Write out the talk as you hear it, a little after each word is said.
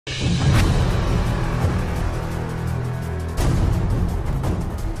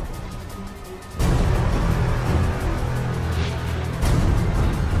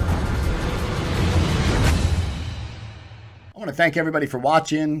to thank everybody for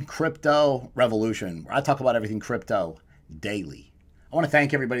watching Crypto Revolution, where I talk about everything crypto daily. I want to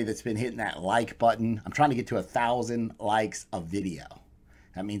thank everybody that's been hitting that like button. I'm trying to get to 1,000 likes a video.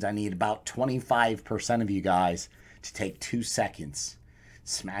 That means I need about 25% of you guys to take 2 seconds.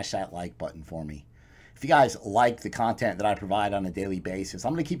 Smash that like button for me. If you guys like the content that I provide on a daily basis,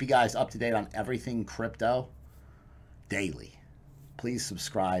 I'm going to keep you guys up to date on everything crypto daily. Please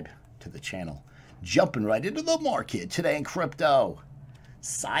subscribe to the channel. Jumping right into the market today in crypto.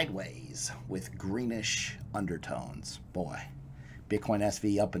 Sideways with greenish undertones. Boy, Bitcoin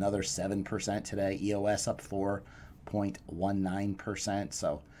SV up another 7% today. EOS up 4.19%.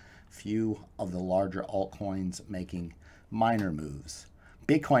 So few of the larger altcoins making minor moves.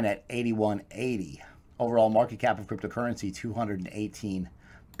 Bitcoin at 8180. Overall market cap of cryptocurrency, $218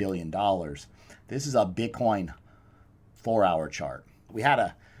 billion. This is a Bitcoin 4-hour chart. We had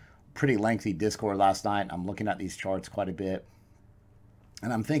a pretty lengthy Discord last night. I'm looking at these charts quite a bit.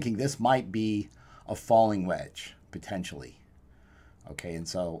 And I'm thinking this might be a falling wedge, potentially. Okay, and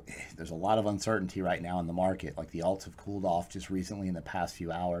so there's a lot of uncertainty right now in the market. Like the alts have cooled off just recently in the past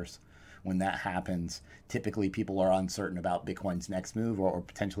few hours. When that happens, typically people are uncertain about Bitcoin's next move or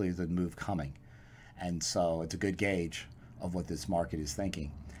potentially the move coming. And so it's a good gauge of what this market is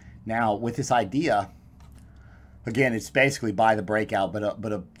thinking. Now, with this idea, again, it's basically buy the breakout,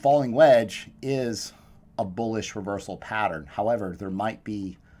 but a falling wedge is a bullish reversal pattern. However, there might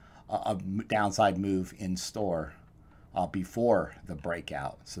be a downside move in store before the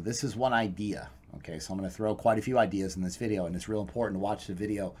breakout. So this is one idea. Okay, so I'm going to throw quite a few ideas in this video, and it's real important to watch the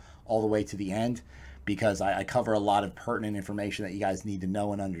video all the way to the end because I cover a lot of pertinent information that you guys need to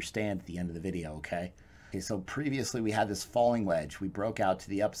know and understand at the end of the video, okay? Okay, so previously we had this falling wedge. We broke out to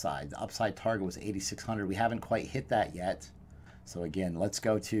the upside. The upside target was 8,600. We haven't quite hit that yet. So again, let's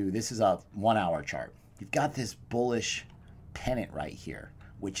go to, this is a 1-hour chart. You've got this bullish pennant right here,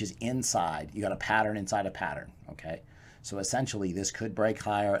 which is inside. You got a pattern inside a pattern, okay? So essentially this could break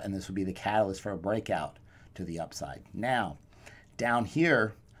higher and this would be the catalyst for a breakout to the upside. Now, down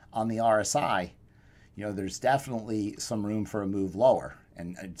here on the RSI, you know, there's definitely some room for a move lower,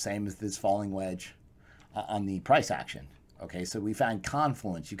 and same as this falling wedge on the price action. Okay, so we found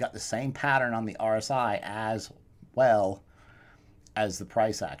confluence. You've got the same pattern on the RSI as well as the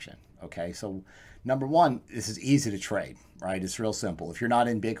price action. Okay, so number one, this is easy to trade, right? It's real simple. If you're not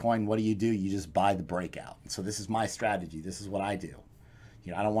in Bitcoin, what do? You just buy the breakout. So this is my strategy. This is what I do.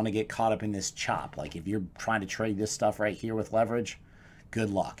 You know, I don't want to get caught up in this chop. Like if you're trying to trade this stuff right here with leverage, good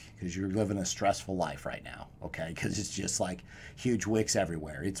luck, because you're living a stressful life right now, okay? Because it's just like huge wicks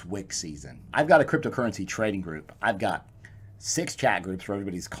everywhere. It's wick season. I've got a cryptocurrency trading group. I've got 6 chat groups where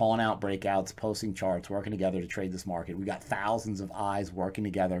everybody's calling out breakouts, posting charts, working together to trade this market. We've got thousands of eyes working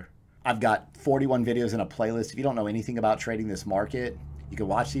together. I've got 41 videos in a playlist. If you don't know anything about trading this market, you can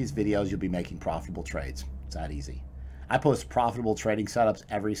watch these videos. You'll be making profitable trades. It's that easy. I post profitable trading setups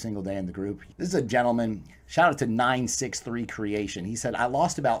every single day in the group. This is a gentleman, shout out to 963 Creation. He said, I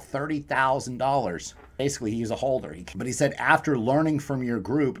lost about $30,000. Basically, he's a holder. But he said, after learning from your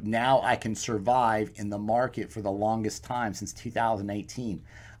group, now I can survive in the market for the longest time since 2018.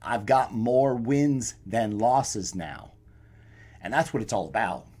 I've got more wins than losses now. And that's what it's all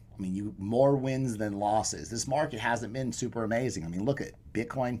about. I mean, more wins than losses. This market hasn't been super amazing. I mean, look at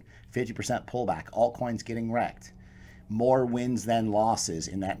Bitcoin, 50% pullback, altcoins getting wrecked. More wins than losses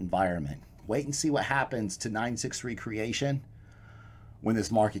in that environment. Wait and see what happens to 963 Creation when this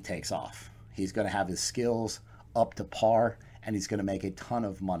market takes off. He's going to have his skills up to par, and he's going to make a ton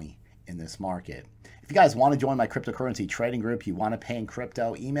of money in this market. If you guys want to join my cryptocurrency trading group, you want to pay in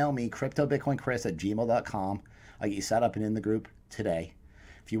crypto, email me, cryptobitcoinchris@gmail.com. I'll get you set up and in the group today.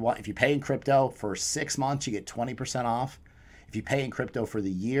 If you pay in crypto for 6 months, you get 20% off. If you pay in crypto for the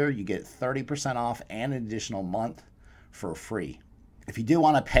year, you get 30% off and an additional month for free. If you do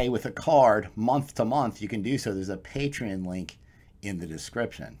want to pay with a card month to month, you can do so. There's a Patreon link in the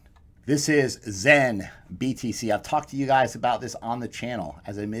description. This is Zen BTC. I've talked to you guys about this on the channel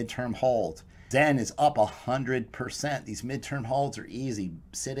as a midterm hold. Zen is up 100%. These midterm holds are easy.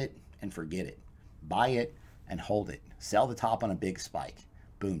 Sit it and forget it. Buy it and hold it. Sell the top on a big spike.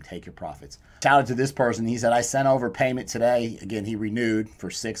 Boom, take your profits. Shout out to this person. He said, I sent over payment today. Again, he renewed for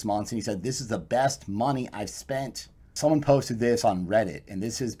 6 months. And he said, this is the best money I've spent. Someone posted this on Reddit, and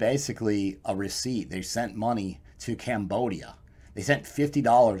this is basically a receipt. They sent money to Cambodia. They sent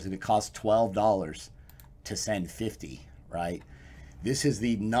 $50, and it cost $12 to send 50, right? This is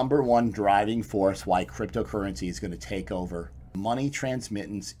the #1 driving force why cryptocurrency is going to take over. Money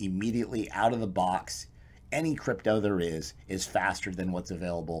transmittance immediately out of the box. Any crypto there is faster than what's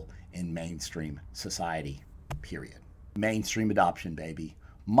available in mainstream society, period. Mainstream adoption, baby.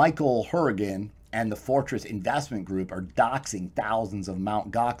 Michael Hurrigan and the Fortress Investment Group are doxing thousands of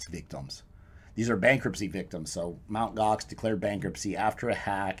Mt. Gox victims. These are bankruptcy victims. So Mt. Gox declared bankruptcy after a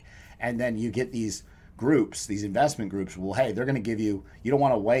hack. And then you get these groups, these investment groups, well, hey, they're going to give you, you don't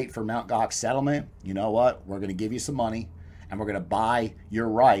want to wait for Mt. Gox settlement. You know what? We're going to give you some money and we're going to buy your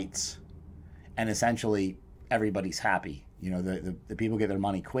rights. And essentially everybody's happy. You know, the people get their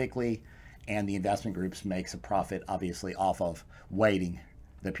money quickly and the investment groups makes a profit, obviously, off of waiting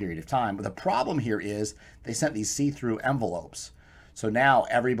the period of time. But the problem here is they sent these see-through envelopes. So now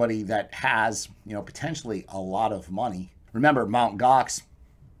everybody that has, you know, potentially a lot of money, remember Mt. Gox,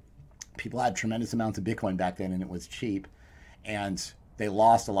 people had tremendous amounts of Bitcoin back then and it was cheap and they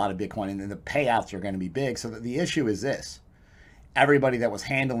lost a lot of Bitcoin and then the payouts are going to be big. So the issue is this, everybody that was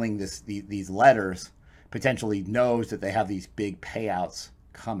handling these letters potentially knows that they have these big payouts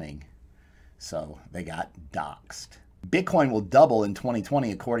coming. So they got doxed. Bitcoin will double in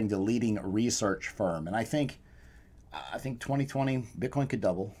 2020 according to leading research firm. And I think 2020 Bitcoin could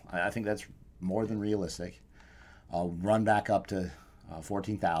double. I think that's more than realistic. I'll run back up to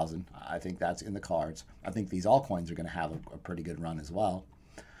 14,000. I think that's in the cards. I think these altcoins are going to have a pretty good run as well.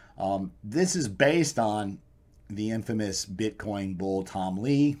 This is based on the infamous Bitcoin bull Tom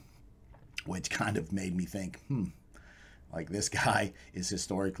Lee, which kind of made me think, like this guy is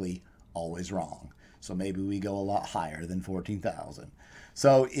historically always wrong. So maybe we go a lot higher than 14,000.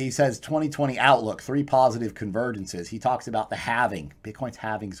 So he says 2020 outlook, 3 positive convergences. He talks about the halving. Bitcoin's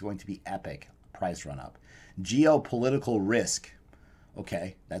halving is going to be epic. Price run up. Geopolitical risk.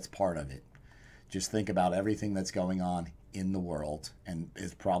 Okay, that's part of it. Just think about everything that's going on in the world and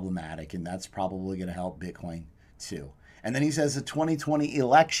is problematic. And that's probably going to help Bitcoin too. And then he says the 2020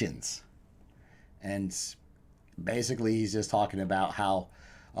 elections. And basically he's just talking about how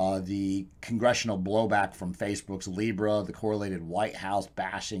the congressional blowback from Facebook's Libra, the correlated White House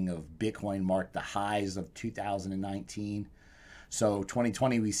bashing of Bitcoin marked the highs of 2019. So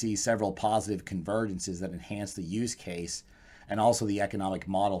 2020, we see several positive convergences that enhance the use case and also the economic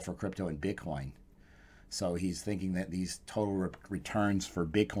model for crypto and Bitcoin. So he's thinking that these total returns for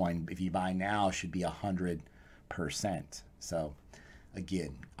Bitcoin, if you buy now, should be 100%. So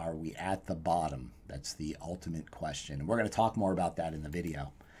again, are we at the bottom? That's the ultimate question. And we're going to talk more about that in the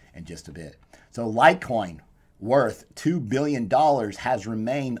video in just a bit. So Litecoin, worth $2 billion, has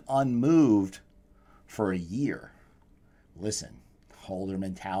remained unmoved for a year. Listen, holder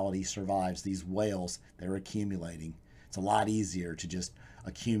mentality survives. These whales, they're accumulating. It's a lot easier to just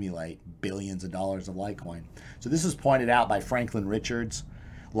accumulate billions of dollars of Litecoin. So this was pointed out by Franklin Richards,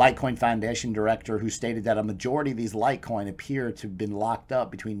 Litecoin Foundation director, who stated that a majority of these Litecoin appear to have been locked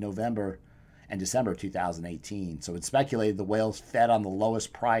up between November and December 2018. So it's speculated the whales fed on the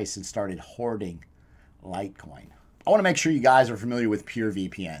lowest price and started hoarding Litecoin. I want to make sure you guys are familiar with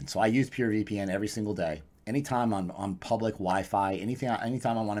PureVPN. So I use PureVPN every single day. Anytime on public Wi-Fi,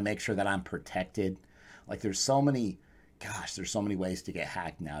 anytime I want to make sure that I'm protected. Like there's so many ways to get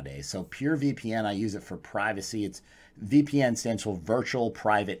hacked nowadays. So PureVPN, I use it for privacy. It's VPN stands for Virtual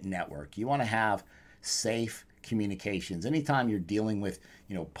Private Network. You want to have safe communications. Anytime you're dealing with,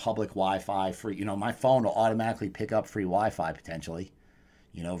 you know, public Wi-Fi, free, you know, my phone will automatically pick up free Wi-Fi potentially,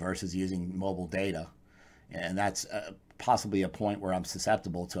 you know, versus using mobile data. And that's possibly a point where I'm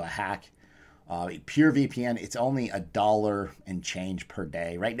susceptible to a hack. PureVPN, it's only $1 and change per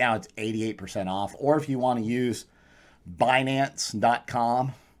day. Right now it's 88% off. Or if you want to use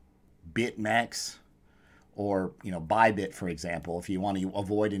Binance.com, BitMEX, or, you know, Bybit, for example, if you want to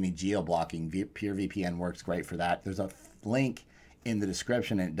avoid any geo-blocking, PureVPN works great for that. There's a link in the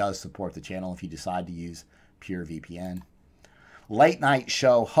description, and it does support the channel if you decide to use PureVPN. Late night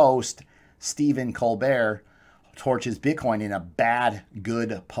show host Stephen Colbert torches Bitcoin in a bad,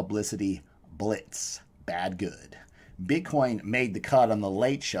 good publicity blitz. Bad, good. Bitcoin made the cut on the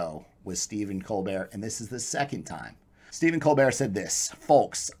Late Show with Stephen Colbert, and this is the second time. Stephen Colbert said this: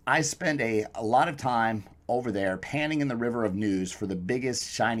 folks, I spend a lot of time over there panning in the river of news for the biggest,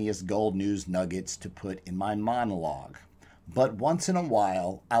 shiniest gold news nuggets to put in my monologue. But once in a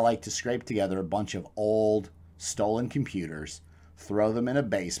while, I like to scrape together a bunch of old, stolen computers, throw them in a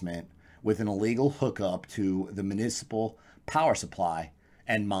basement with an illegal hookup to the municipal power supply,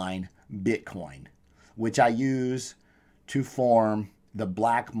 and mine Bitcoin, which I use to form the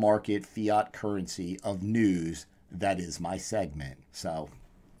black market fiat currency of news that is my segment. So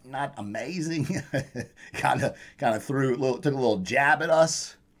not amazing. kind of took a little jab at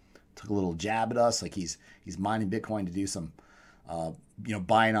us. Like he's mining Bitcoin to do some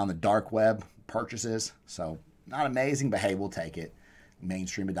buying on the dark web purchases. So not amazing, but hey, we'll take it.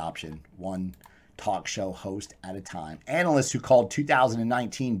 Mainstream adoption. One talk show host at a time. Analyst who called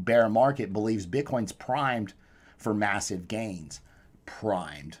 2019 bear market believes Bitcoin's primed for massive gains.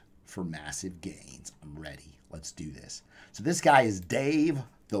 Primed for massive gains. I'm ready. Let's do this. So this guy is Dave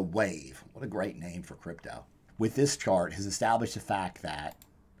the Wave. What a great name for crypto. With this chart, has established the fact that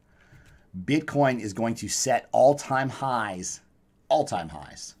Bitcoin is going to set all-time highs. All-time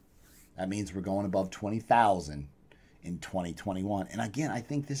highs. That means we're going above 20,000 in 2021. And again, I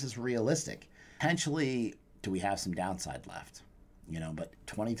think this is realistic. Potentially, do we have some downside left? You know, but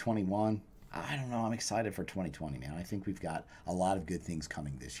 2021, I don't know. I'm excited for 2020, man. I think we've got a lot of good things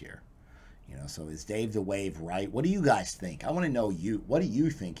coming this year. You know, so is Dave the Wave right? What do you guys think? I want to know what do you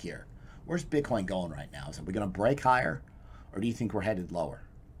think here? Where's Bitcoin going right now? Is we going to break higher, or do you think we're headed lower?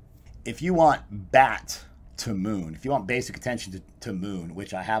 If you want bat to moon, if you want basic attention to moon,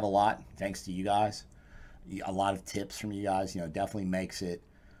 which I have a lot, thanks to you guys, a lot of tips from you guys, you know, definitely makes it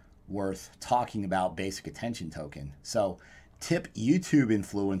worth talking about basic attention token. So tip YouTube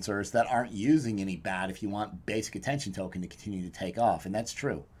influencers that aren't using any BAT if you want basic attention token to continue to take off. And that's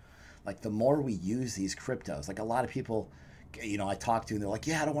true. Like the more we use these cryptos, like a lot of people, you know, I talk to and they're like,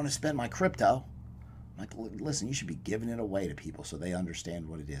 yeah, I don't want to spend my crypto. I'm like, listen, you should be giving it away to people so they understand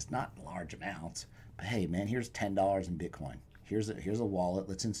what it is. Not large amounts, but hey, man, here's $10 in Bitcoin. Here's a wallet.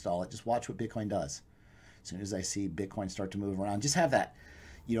 Let's install it. Just watch what Bitcoin does. As soon as I see Bitcoin start to move around, just have that,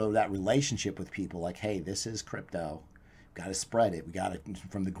 you know, that relationship with people like, hey, this is crypto. We've got to spread it. We got it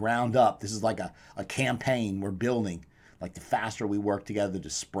from the ground up. This is like a campaign we're building. Like the faster we work together to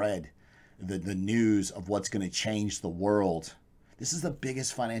spread the news of what's going to change the world. This is the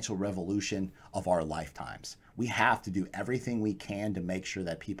biggest financial revolution of our lifetimes. We have to do everything we can to make sure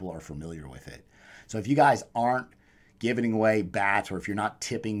that people are familiar with it. So if you guys aren't giving away BAT, or if you're not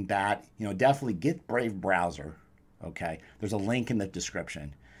tipping BAT, you know, definitely get Brave Browser. Okay, there's a link in the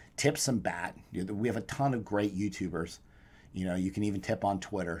description. Tip some BAT. We have a ton of great YouTubers. You know, you can even tip on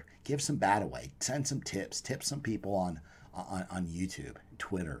Twitter. Give some BAT away. Send some tips. Tip some people on YouTube,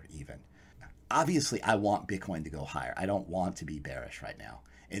 Twitter even. Obviously, I want Bitcoin to go higher. I don't want to be bearish right now.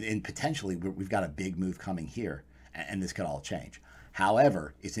 And potentially, we've got a big move coming here, and this could all change.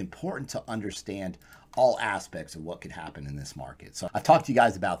 However, it's important to understand all aspects of what could happen in this market. So I've talked to you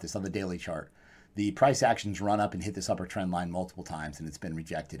guys about this on the daily chart. The price actions run up and hit this upper trend line multiple times, and it's been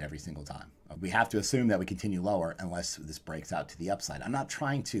rejected every single time. We have to assume that we continue lower unless this breaks out to the upside. I'm not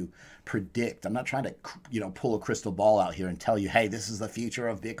trying to predict. I'm not trying to, you know, pull a crystal ball out here and tell you, hey, this is the future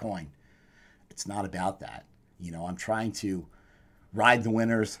of Bitcoin. It's not about that. You know, I'm trying to ride the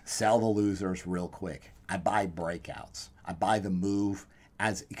winners, sell the losers real quick. I buy breakouts. I buy the move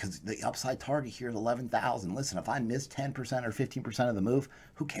because the upside target here is 11,000. Listen, if I miss 10% or 15% of the move,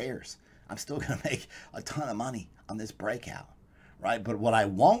 who cares? I'm still going to make a ton of money on this breakout, right? But what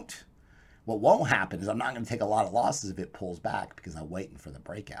won't happen is I'm not going to take a lot of losses if it pulls back because I'm waiting for the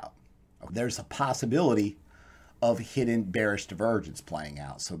breakout. There's a possibility of hidden bearish divergence playing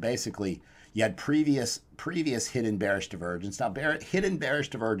out. So basically, you had previous hidden bearish divergence. Now, hidden bearish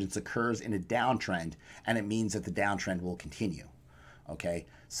divergence occurs in a downtrend, and it means that the downtrend will continue. Okay,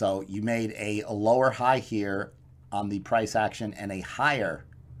 so you made a lower high here on the price action and a higher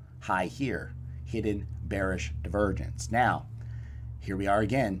high here, hidden bearish divergence. Now, here we are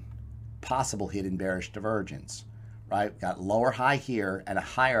again, possible hidden bearish divergence, right? We've got lower high here and a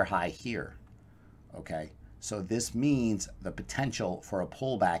higher high here. Okay, so this means the potential for a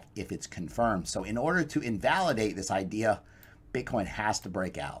pullback if it's confirmed. So in order to invalidate this idea, Bitcoin has to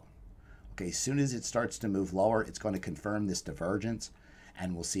break out. Okay, as soon as it starts to move lower, it's going to confirm this divergence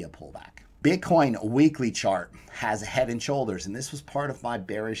and we'll see a pullback. Bitcoin weekly chart has a head and shoulders, and this was part of my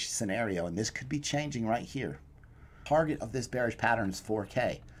bearish scenario, and this could be changing right here. Target of this bearish pattern is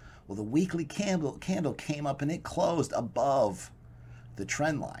 4K. Well, the weekly candle came up and it closed above the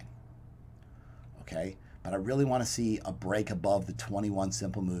trend line. Okay, but I really want to see a break above the 21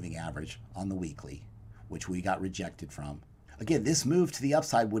 simple moving average on the weekly, which we got rejected from. Again, this move to the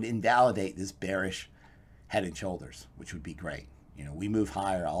upside would invalidate this bearish head and shoulders, which would be great. You know, we move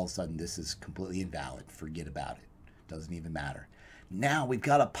higher, all of a sudden this is completely invalid. Forget about it. Doesn't even matter. Now we've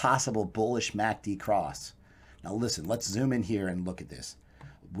got a possible bullish MACD cross. Now listen, let's zoom in here and look at this.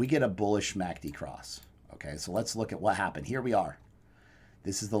 We get a bullish MACD cross. Okay, so let's look at what happened. Here we are.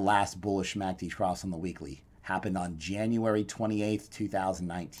 This is the last bullish MACD cross on the weekly. Happened on January 28th,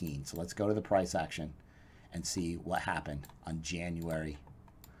 2019. So let's go to the price action and see what happened on January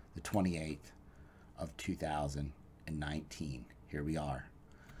the 28th of 2019. Here we are,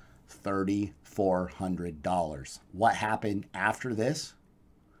 $3,400. What happened after this?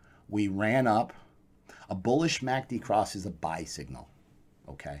 We ran up. A bullish MACD cross is a buy signal,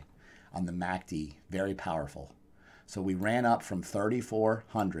 okay? on the MACD, very powerful. So we ran up from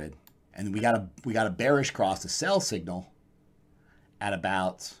 3,400, and we got a bearish cross, a sell signal at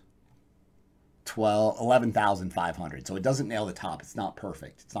about 11,500. So it doesn't nail the top. It's not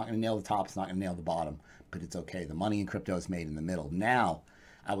perfect. It's not going to nail the top. It's not going to nail the bottom, but it's okay. The money in crypto is made in the middle. Now,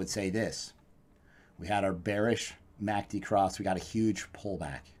 I would say this. We had our bearish MACD cross. We got a huge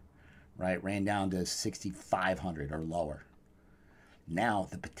pullback, right? Ran down to 6,500 or lower. Now,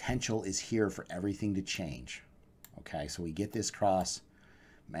 the potential is here for everything to change. Okay, so we get this cross.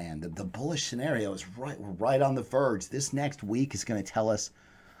 Man, the bullish scenario is right. We're right on the verge. This next week is going to tell us,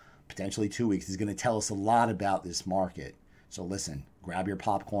 potentially 2 weeks, is going to tell us a lot about this market. So listen, grab your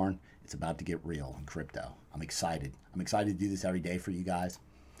popcorn. It's about to get real in crypto. I'm excited. I'm excited to do this every day for you guys.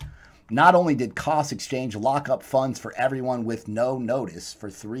 Not only did Cost Exchange lock up funds for everyone with no notice for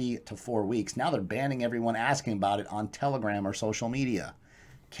 3 to 4 weeks, now they're banning everyone asking about it on Telegram or social media.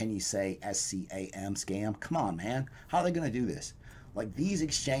 Can you say SCAM, scam? Come on, man. How are they going to do this? Like these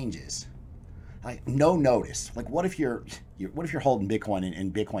exchanges, like no notice. Like what if you're holding Bitcoin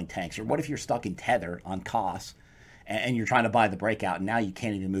and Bitcoin tanks, or what if you're stuck in Tether on costs and you're trying to buy the breakout and now you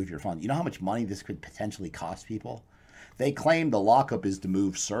can't even move your funds? You know how much money this could potentially cost people? They claim the lockup is to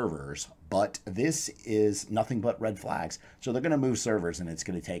move servers, but this is nothing but red flags. So they're going to move servers and it's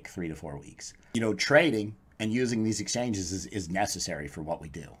going to take 3 to 4 weeks. You know, trading and using these exchanges is necessary for what we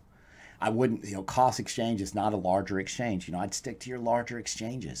do. I wouldn't, you know, Cost Exchange is not a larger exchange. You know, I'd stick to your larger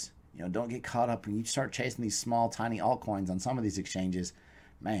exchanges. You know, don't get caught up when you start chasing these small, tiny altcoins on some of these exchanges.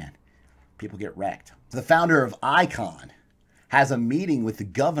 Man, people get wrecked. The founder of Icon has a meeting with the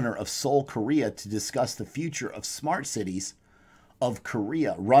governor of Seoul, Korea to discuss the future of smart cities of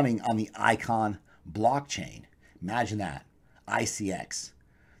Korea running on the Icon blockchain. Imagine that. ICX.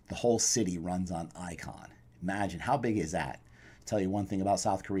 The whole city runs on Icon. Imagine how big is that? I'll tell you one thing about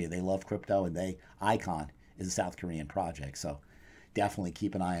South Korea. They love crypto, and Icon is a South Korean project. So definitely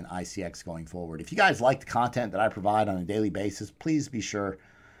keep an eye on ICX going forward. If you guys like the content that I provide on a daily basis, please be sure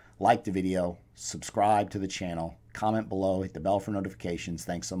like the video, subscribe to the channel, comment below, hit the bell for notifications.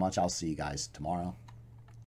 Thanks so much. I'll see you guys tomorrow.